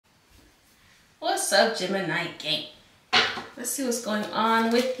What's up, Gemini gang? Let's see what's going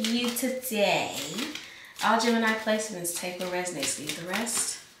on with you today. All Gemini placements, take what resonates, leave the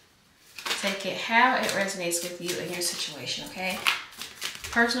rest. Take it how it resonates with you and your situation, okay?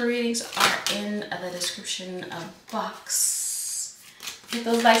 Personal readings are in the description box. Hit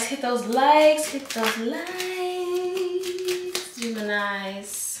those likes, hit those likes, hit those likes,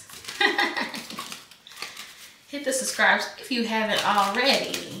 Geminis. Hit the subscribe if you haven't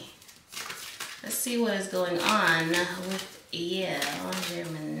already. Let's see what is going on with you,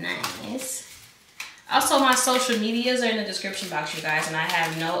 Geminis. Also, my social medias are in the description box, you guys, and I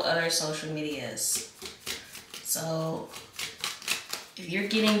have no other social medias. So, if you're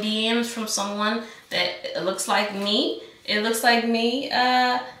getting DMs from someone that looks like me, Geminis,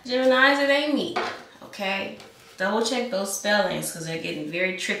 it ain't me, okay? Double check those spellings because they're getting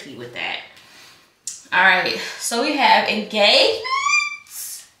very tricky with that. All right, so we have engagement.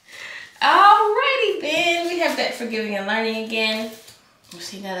 Alrighty then, we have that forgiving and learning again. We've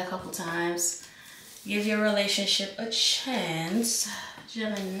seen that a couple times. Give your relationship a chance,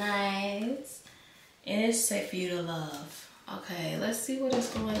 Geminis. It is safe for you to love. Okay, let's see what is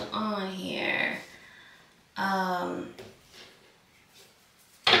going on here.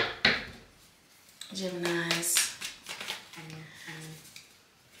 Geminis.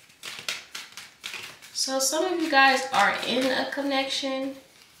 So some of you guys are in a connection.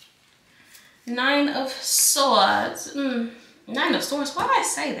 Nine of Swords. Nine of Swords. Why did I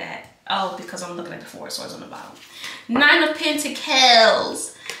say that? Oh, because I'm looking at the Four of Swords on the bottom. Nine of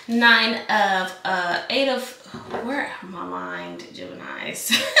Pentacles. Nine of Eight of. Where? My mind,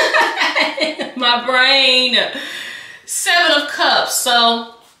 Geminis. My brain. Seven of Cups.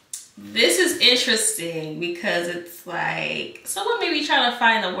 So this is interesting because it's like someone may be trying to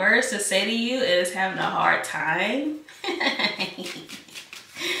find the words to say to you and is having a hard time.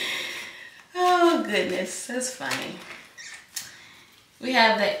 Oh goodness, that's funny. We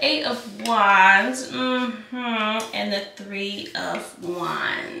have the Eight of Wands and the Three of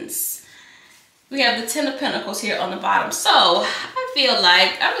Wands. We have the Ten of Pentacles here on the bottom. So I feel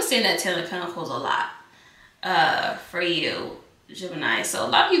like I've been seeing that Ten of Pentacles a lot for you, Gemini. So a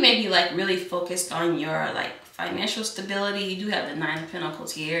lot of you may be like really focused on your like financial stability. You do have the Nine of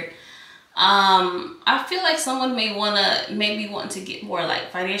Pentacles here. I feel like someone may maybe want to get more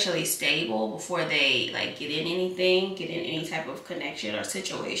like financially stable before they like get in any type of connection or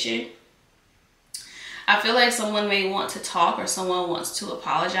situation. I feel like someone may want to talk or someone wants to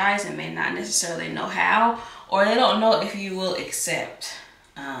apologize and may not necessarily know how, or they don't know if you will accept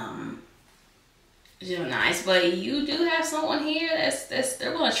Geminis. But you do have someone here that's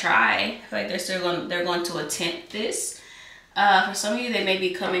they're gonna try. I feel like they're going to attempt this. For some of you, they may be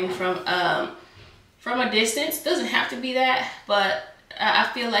coming from a distance. Doesn't have to be that, but I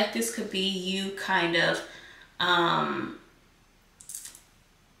feel like this could be you kind of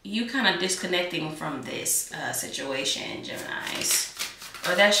disconnecting from this situation, Geminis,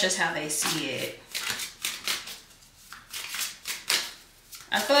 or that's just how they see it.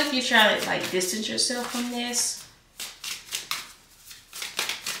 I feel like you're trying to like distance yourself from this.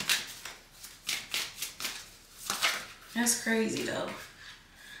 That's crazy though.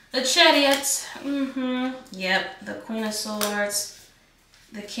 The Chariot. Yep. The Queen of Swords.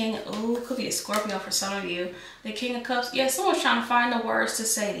 The King. Oh, could be a Scorpio for some of you. The King of Cups. Yeah, someone's trying to find the words to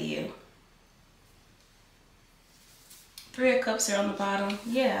say to you. Three of Cups here on the bottom.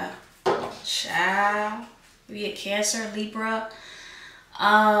 Yeah. Child. Be a Cancer, Libra.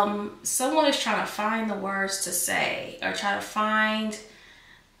 Someone is trying to find the words to say, or try to find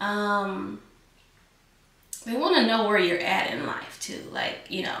they want to know where you're at in life too. Like,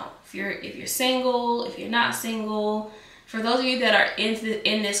 you know, if you're single, if you're not single. For those of you that are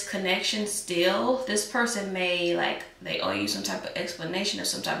in this connection still, this person may like they owe you some type of explanation or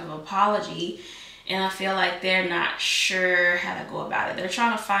some type of apology, and I feel like they're not sure how to go about it. They're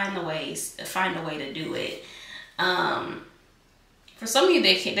trying to find a way to do it. For some of you,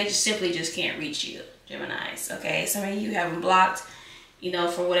 they just simply can't reach you, Geminis. Okay, some of you have them blocked. You know,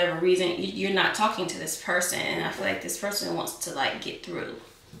 for whatever reason, you're not talking to this person, and I feel like this person wants to like get through.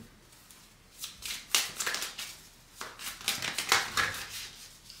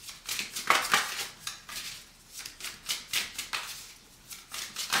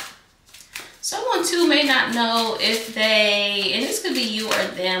 Someone too may not know if they, and this could be you or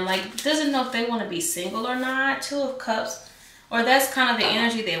them, like doesn't know if they want to be single or not. Two of Cups, or that's kind of the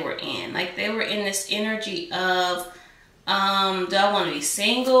energy they were in. Like they were in this energy of, do I want to be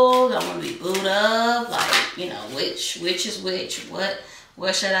single? Do I want to be booed up? Like, you know, which is which?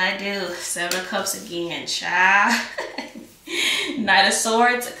 What should I do? Seven of Cups again, child. Knight of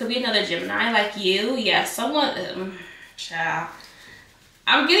Swords. It could be another Gemini like you. Yeah, someone, child.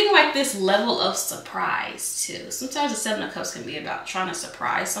 I'm getting like this level of surprise too. Sometimes the Seven of Cups can be about trying to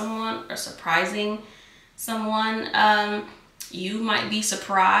surprise someone or surprising someone. You might be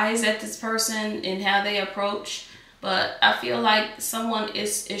surprised at this person and how they approach, but I feel like someone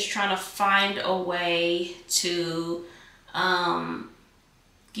is trying to find a way to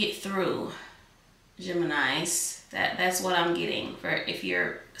get through, Geminis. That's what I'm getting for if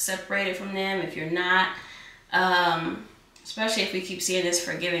you're separated from them, if you're not. Especially if we keep seeing this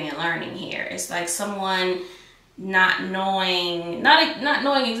forgiving and learning here. It's like someone not knowing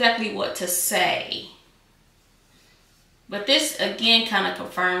exactly what to say. But this again kind of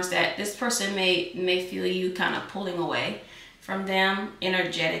confirms that this person may feel you kind of pulling away from them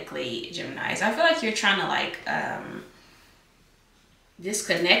energetically, Geminis. I feel like you're trying to like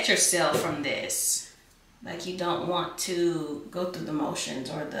disconnect yourself from this. Like you don't want to go through the motions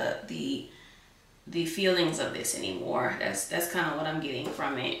or the feelings of this anymore. That's kind of what I'm getting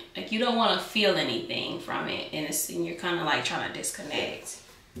from it. Like you don't want to feel anything from it, and you're kind of like trying to disconnect.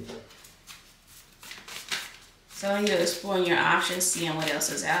 So you're exploring your options, seeing what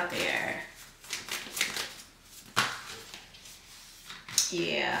else is out there.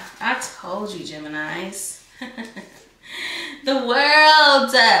 Yeah, I told you, Geminis. The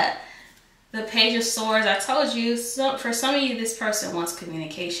World. The Page of Swords. I told you, for some of you, this person wants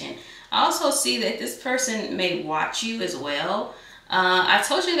communication. I also see that this person may watch you as well. I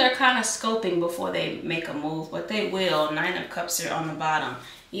told you they're kind of scoping before they make a move, but they will. Nine of Cups are on the bottom.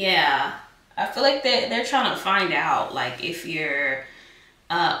 Yeah. I feel like they're trying to find out, like, if you're,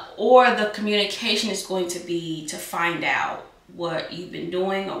 or the communication is going to be to find out what you've been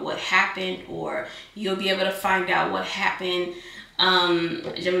doing or what happened, or you'll be able to find out what happened.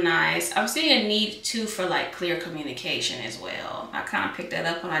 Geminis, I'm seeing a need too for like clear communication as well. I kind of picked that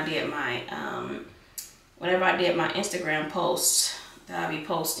up when I did my, whenever I did my Instagram post that I'll be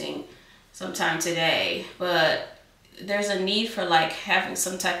posting sometime today, but there's a need for like having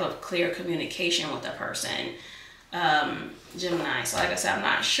some type of clear communication with a person, Gemini. So like I said, I'm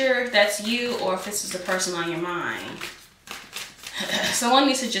not sure if that's you or if this is the person on your mind. Someone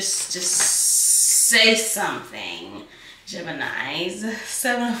needs to just say something, Geminis.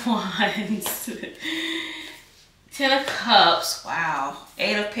 Seven of Wands. 10 of Cups. Wow.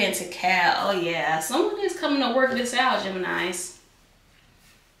 8 of Pentacles. Oh yeah. Someone is coming to work this out, Geminis.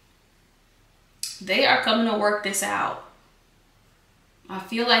 They are coming to work this out. I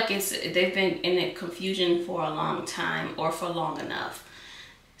feel like they've been in a confusion for a long time or for long enough.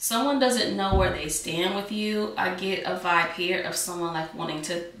 Someone doesn't know where they stand with you. I get a vibe here of someone like wanting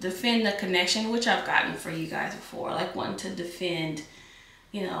to defend the connection, which I've gotten for you guys before, like wanting to defend,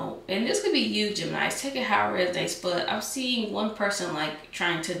 you know, and this could be you, Geminis, take it how it resonates, but I'm seeing one person like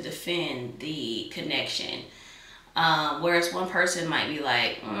trying to defend the connection. Whereas one person might be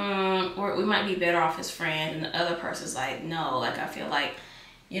like, we might be better off as friends, and the other person's like, no, like I feel like,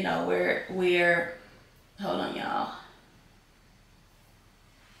 you know, we're hold on, y'all.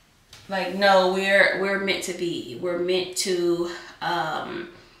 Like, no, we're meant to be. We're meant to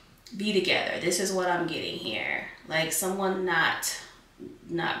be together. This is what I'm getting here. Like someone not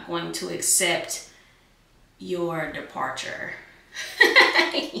going to accept your departure.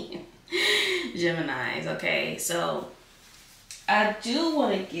 Geminis, okay? So I do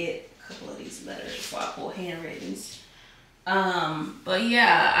want to get a couple of these letters before I pull handwrittens. But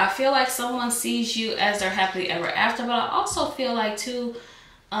yeah, I feel like someone sees you as their happily ever after, but I also feel like too,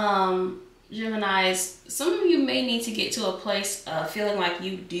 Geminis, some of you may need to get to a place of feeling like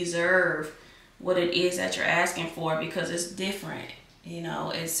you deserve what it is that you're asking for, because it's different. You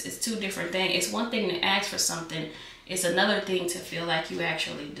know, it's two different things. It's one thing to ask for something. It's another thing to feel like you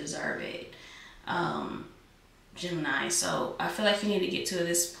actually deserve it. Gemini, so I feel like you need to get to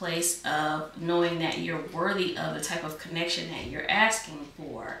this place of knowing that you're worthy of the type of connection that you're asking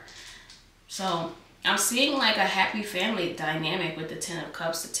for. So I'm seeing like a happy family dynamic with the 10 of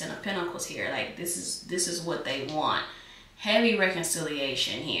Cups, the 10 of Pentacles here. Like this is what they want. Heavy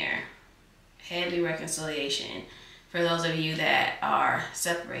reconciliation here. Heavy reconciliation for those of you that are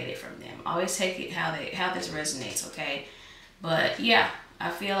separated from them. Always take it how this resonates, okay? But yeah,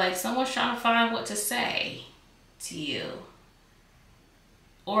 I feel like someone's trying to find what to say to you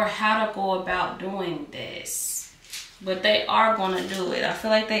or how to go about doing this, but they are going to do it. I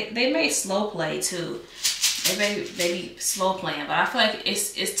feel like they may slow play too. They may be slow playing, but I feel like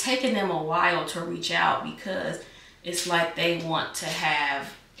it's taking them a while to reach out, because it's like they want to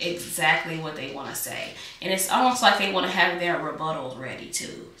have exactly what they want to say, and it's almost like they want to have their rebuttals ready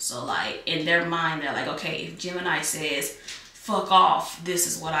too. So like in their mind, they're like, okay, if Gemini says fuck off. This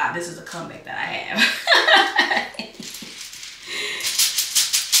is the comeback that I have.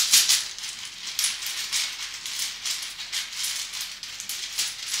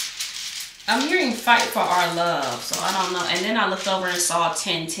 I'm hearing fight for our love, so I don't know. And then I looked over and saw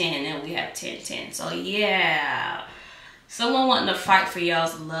 1010, and we have 1010. So yeah, someone wanting to fight for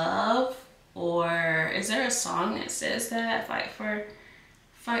y'all's love, or is there a song that says that? Fight for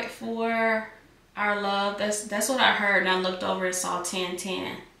our love. That's what I heard, and I looked over and saw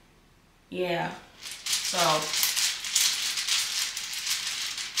 1010. Yeah. So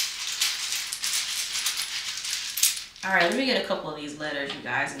all right, let me get a couple of these letters, you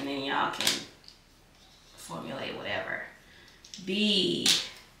guys, and then y'all can formulate whatever. B,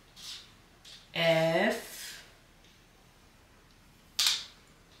 F,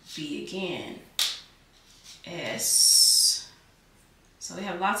 B again, S. So we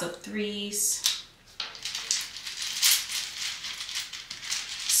have lots of threes.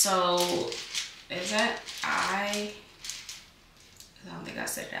 So is that I don't think I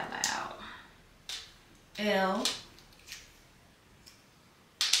said it out loud. L,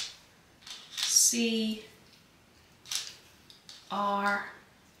 C, R,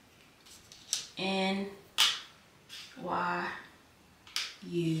 N, Y,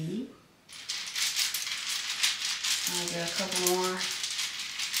 U. I'll get a couple more.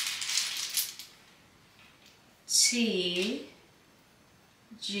 T,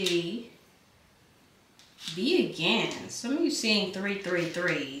 G, B again. Some of you seeing 3 3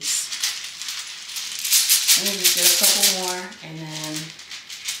 3s. Let me just get a couple more and then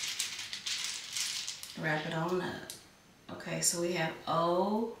wrap it on up. Okay, so we have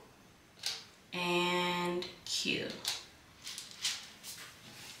O and Q.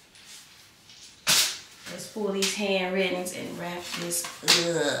 Let's pull these handwrittens and wrap this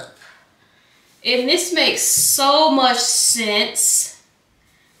up. And this makes so much sense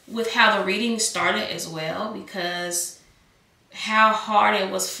with how the reading started as well, because how hard it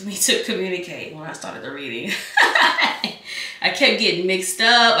was for me to communicate when I started the reading. I kept getting mixed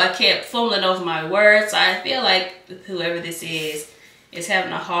up. I kept fumbling over my words. So I feel like whoever this is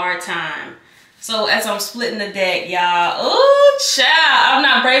having a hard time. So as I'm splitting the deck, y'all, oh child, I'm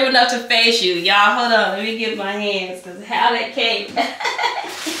not brave enough to face you. Y'all, hold on, let me get my hands, because how that came.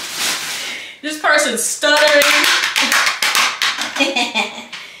 This person's stuttering.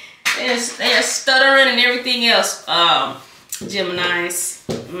 They're stuttering and everything else. Geminis.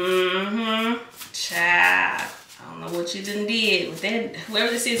 Child. I don't know what you done did. But whoever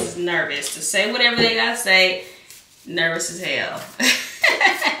this is nervous to say whatever they gotta say. Nervous as hell.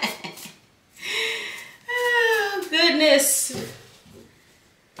 Oh, goodness.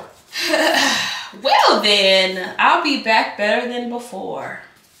 Well then, I'll be back better than before.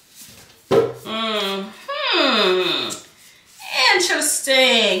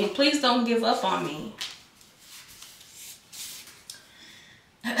 Interesting. Please don't give up on me.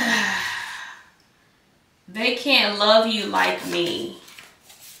 They can't love you like me.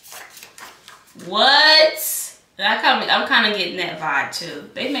 What? I'm kind of getting that vibe too.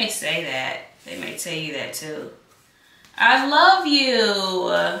 They may say that. They may tell you that too. I love you.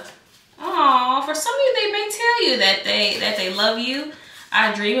 Oh, for some of you, they may tell you that they love you.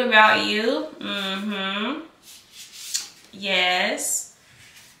 I dream about you. Yes.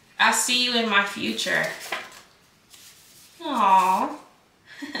 I see you in my future. Aww.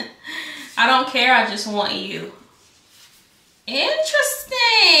 I don't care. I just want you.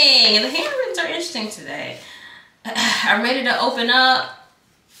 Interesting. The handwrittens are interesting today. I'm ready to open up,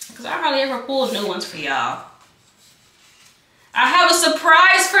 because I hardly ever pulled new ones for y'all. I have a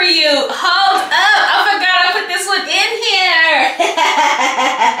surprise for you. Hold up. I forgot I put this one in here.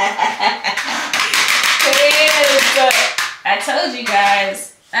 I told you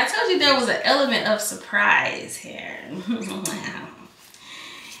guys. I told you there was an element of surprise here.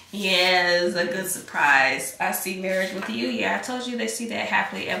 Yes, a good surprise. I see marriage with you. Yeah, I told you they see that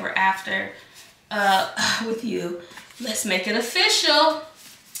happily ever after with you. Let's make it official.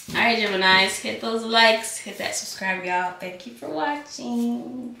 All right, Geminis, hit those likes, hit that subscribe, y'all. Thank you for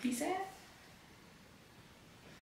watching. Peace out.